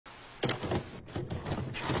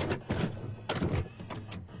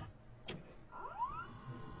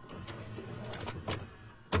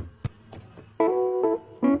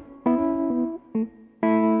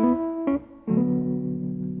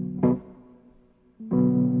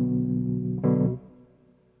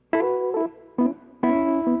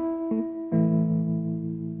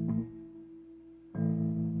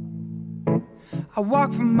I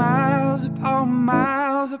walk for miles upon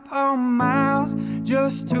miles upon miles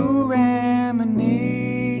just to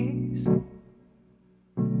reminisce.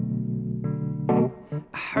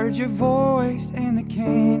 I heard your voice in the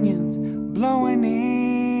canyons blowing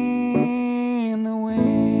in the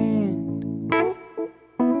wind.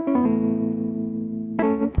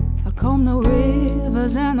 I comb the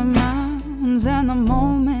rivers and the mountains and the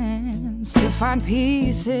moments to find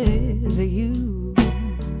pieces of you.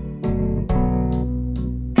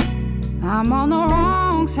 I'm on the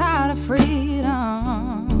wrong side of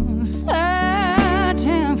freedom,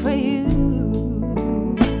 searching for you.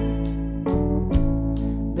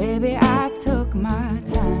 Baby, I took my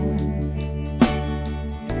time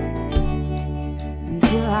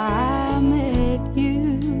until I met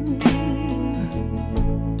you.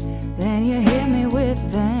 Then you hit me with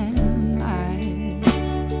them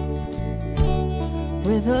eyes,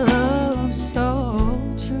 with a love so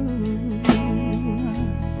true.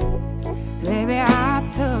 Baby, I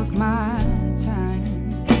took my time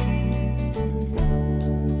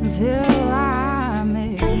until I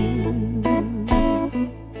met you.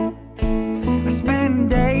 I spent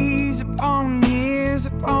days upon years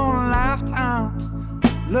upon lifetimes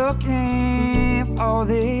looking for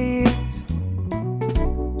this.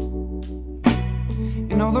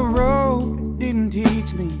 You know the road didn't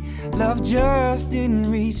teach me, love just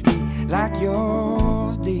didn't reach me like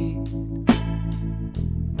yours did.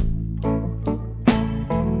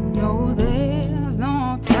 No, there's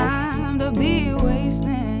no time to be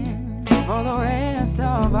wasting for the rest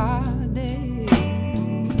of our days.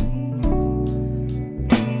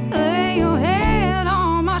 Lay your head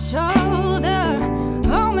on my shoulder,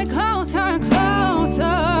 hold me closer and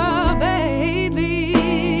closer, baby.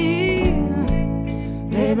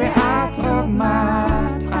 Baby, I took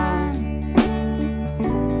my time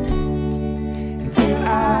until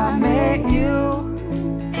I met you.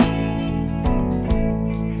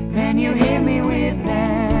 Then you hit me with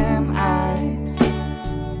them eyes,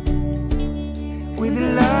 with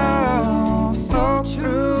love so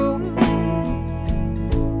true.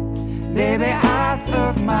 Baby, I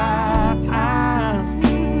took my time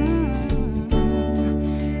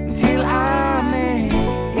until I met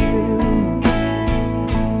you.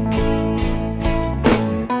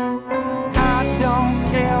 I don't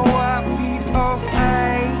care what people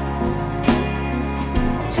say,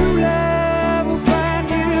 true love will find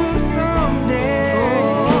you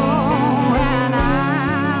someday. Oh, and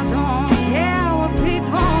I don't care what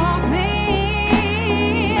people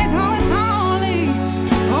think, 'cause it's only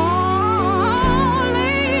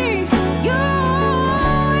you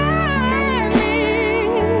and me.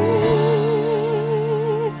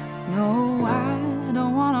 No, I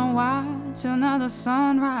don't wanna watch another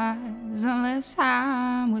sunrise unless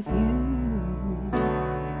I'm with you.